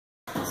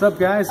What's up,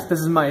 guys?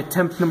 This is my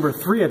attempt number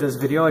 3 at this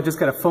video. I just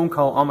got a phone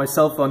call on my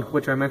cell phone,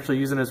 which I'm actually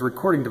using as a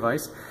recording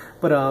device.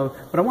 But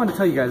I wanted to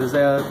tell you guys is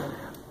I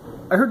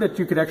heard that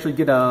you could actually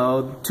get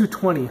a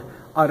 220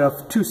 out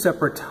of 2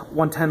 separate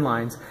 110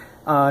 lines.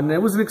 And it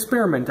was an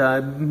experiment.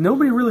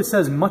 Nobody really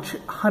says much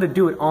how to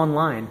do it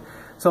online.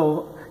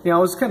 So, I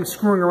was kind of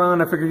screwing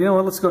around. I figured,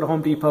 what, let's go to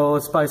Home Depot,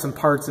 let's buy some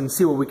parts and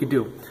see what we could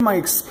do. In my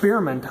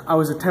experiment, I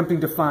was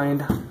attempting to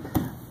find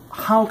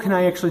how can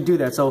I actually do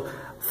that. So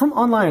from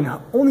online,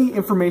 only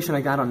information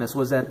I got on this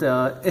was that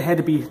it had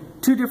to be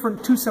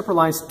two separate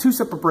lines, 2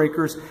 separate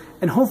breakers,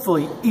 and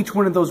hopefully each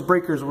one of those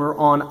breakers were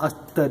on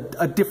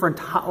a different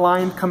hot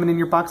line coming in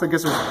your box. I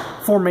guess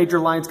there's 4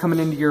 major lines coming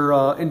into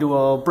your into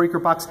a breaker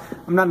box.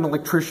 I'm not an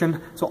electrician,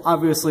 so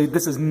obviously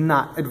this is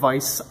not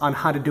advice on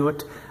how to do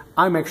it.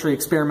 I'm actually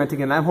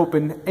experimenting, and I'm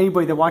hoping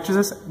anybody that watches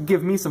this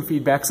give me some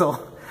feedback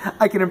so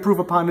I can improve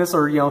upon this,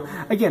 or,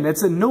 again,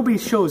 nobody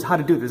shows how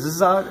to do this. This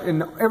is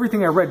in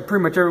everything I read,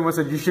 pretty much everyone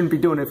said you shouldn't be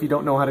doing it if you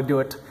don't know how to do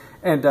it.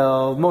 And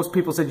most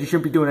people said you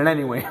shouldn't be doing it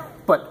anyway.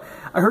 But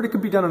I heard it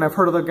could be done, and I've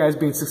heard other guys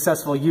being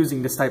successful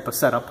using this type of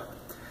setup.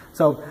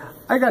 So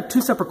I got 2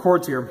 separate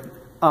cords here.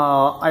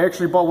 I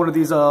actually bought one of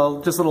these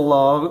just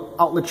little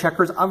outlet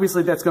checkers.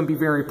 Obviously that's going to be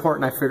very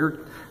important, I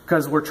figured,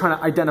 because we're trying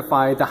to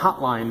identify the hot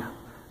line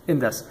in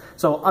this.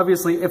 So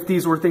obviously if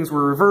these things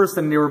were reversed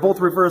and they were both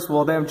reversed,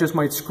 well, that just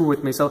might screw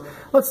with me. So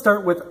let's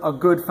start with a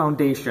good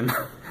foundation.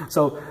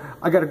 So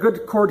I got a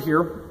good cord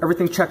here,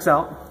 everything checks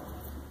out.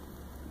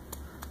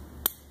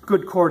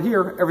 Good cord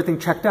here, everything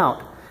checked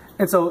out.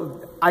 And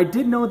so I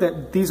did know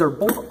that these are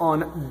both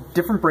on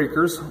different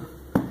breakers,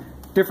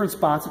 different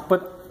spots,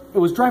 but it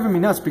was driving me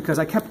nuts because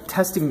I kept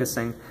testing this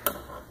thing.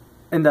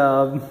 And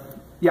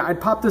yeah,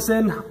 I'd pop this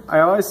in.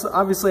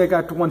 Obviously I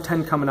got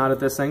 110 coming out of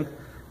this thing.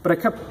 But I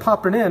kept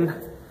popping in,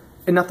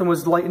 and nothing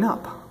was lighting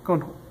up.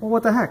 Going, well,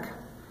 what the heck?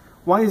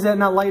 Why is that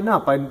not lighting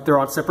up? They're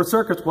on separate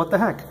circuits. What the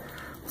heck?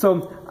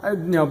 So,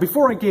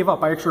 before I gave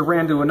up, I actually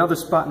ran to another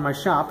spot in my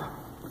shop,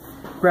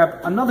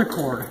 grabbed another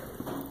cord,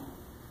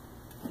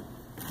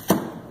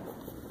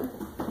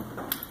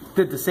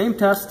 did the same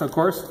test, of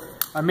course.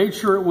 I made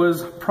sure it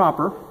was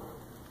proper.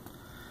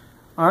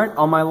 All right,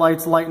 all my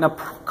lights lighting up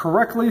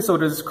correctly, so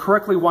it is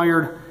correctly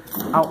wired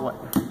outlet.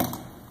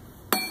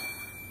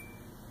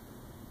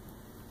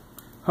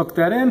 Hook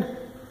that in,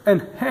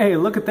 and hey,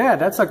 look at that!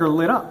 That sucker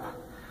lit up.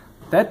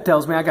 That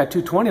tells me I got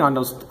 220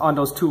 on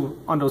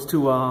those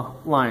two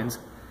lines.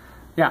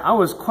 Yeah, I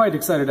was quite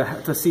excited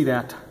to see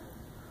that.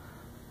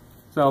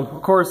 So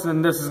of course,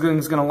 then this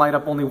thing's going to light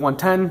up only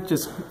 110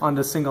 just on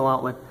the single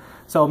outlet.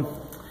 So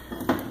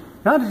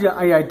now that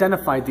I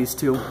identified these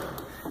two,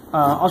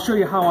 I'll show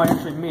you how I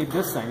actually made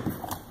this thing.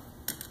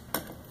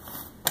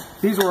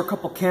 These were a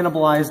couple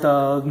cannibalized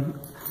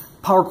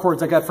power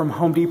cords I got from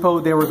Home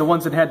Depot. They were the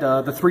ones that had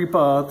the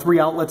three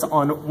outlets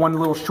on one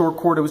little short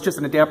cord. It was just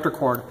an adapter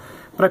cord.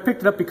 But I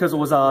picked it up because it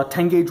was a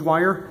 10 gauge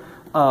wire,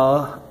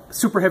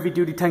 super heavy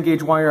duty 10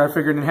 gauge wire. I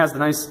figured it has the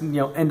nice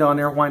end on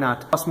there. Why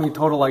not? It cost me a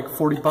total like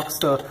 40 bucks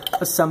to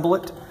assemble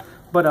it.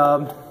 But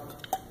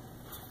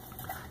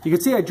you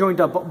can see I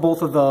joined up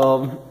both of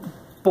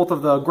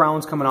the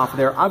grounds coming off of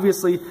there.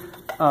 Obviously,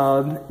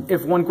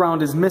 if one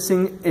ground is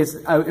missing,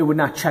 it would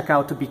not check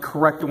out to be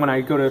correct when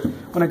I go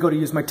to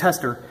use my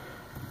tester.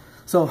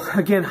 So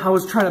again, I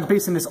was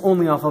basing this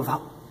only off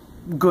of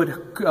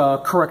good,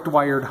 correct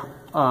wired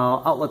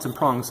outlets and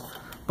prongs.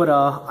 But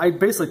I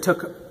basically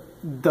took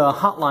the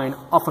hot line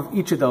off of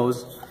each of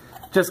those,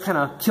 just kind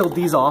of killed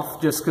these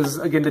off, just because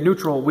again the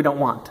neutral we don't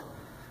want,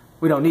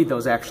 we don't need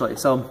those actually.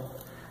 So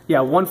yeah,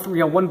 one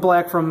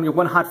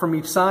hot from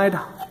each side,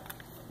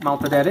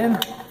 mounted that in,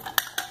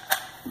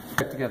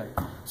 back together.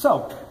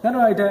 So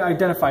now that I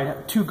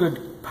identified 2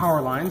 good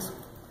power lines,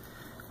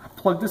 I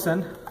plugged this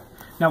in.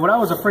 Now what I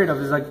was afraid of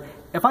is like,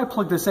 if I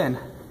plug this in,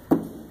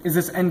 is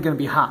this end going to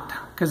be hot?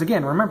 Because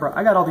again, remember,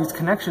 I got all these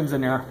connections in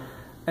there,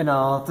 and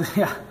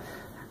yeah.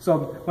 So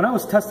when I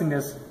was testing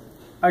this,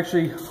 I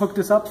actually hooked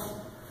this up.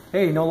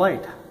 Hey, no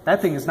light.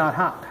 That thing is not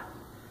hot.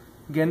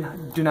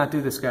 Again, do not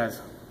do this, guys.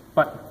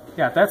 But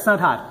yeah, that's not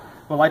hot.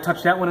 Will I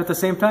touch that one at the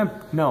same time?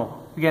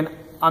 No. Again,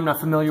 I'm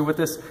not familiar with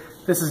this.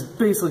 This is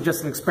basically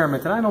just an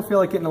experiment, and I don't feel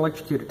like getting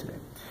electrocuted today.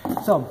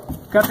 So,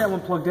 got that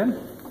one plugged in.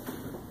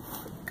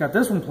 Got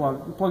this one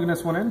plugging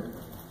this one in.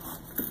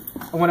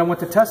 And when I went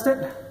to test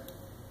it,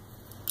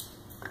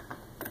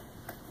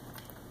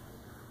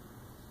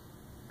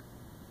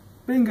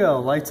 bingo,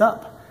 lights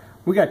up.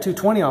 We got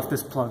 220 off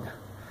this plug.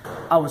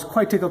 I was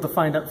quite tickled to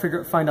find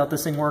out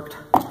this thing worked.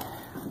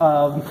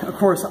 Of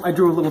course, I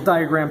drew a little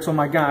diagram so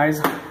my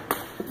guys,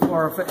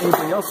 or if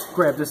anybody else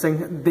grabbed this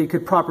thing, they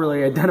could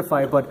properly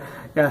identify it. But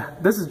yeah,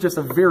 this is just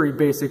a very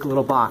basic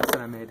little box that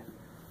I made.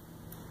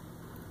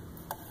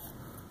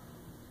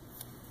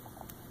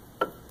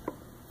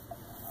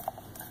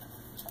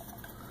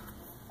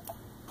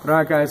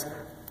 Alright guys,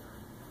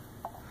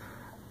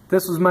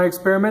 this was my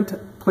experiment.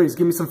 Please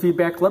give me some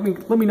feedback. Let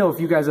me know if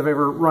you guys have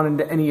ever run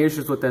into any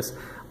issues with this.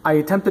 I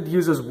attempted to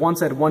use this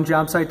once at one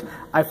job site.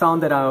 I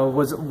found that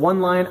was one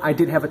line I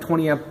did have a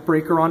 20 amp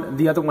breaker on,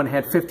 the other one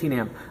had 15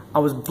 amp. I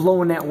was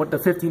blowing that with the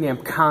 15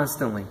 amp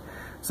constantly.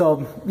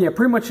 So yeah,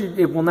 pretty much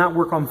it will not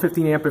work on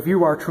 15 amp if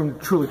you are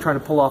truly trying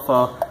to pull off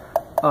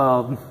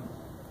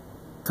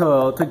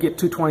to get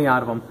 220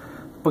 out of them.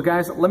 But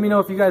guys, let me know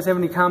if you guys have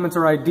any comments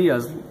or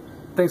ideas.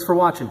 Thanks for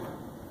watching.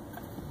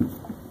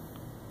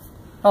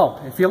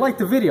 Oh, if you liked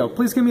the video,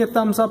 please give me a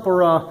thumbs up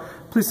or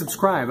please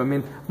subscribe. I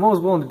mean, I'm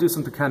always willing to do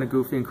something kind of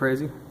goofy and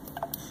crazy.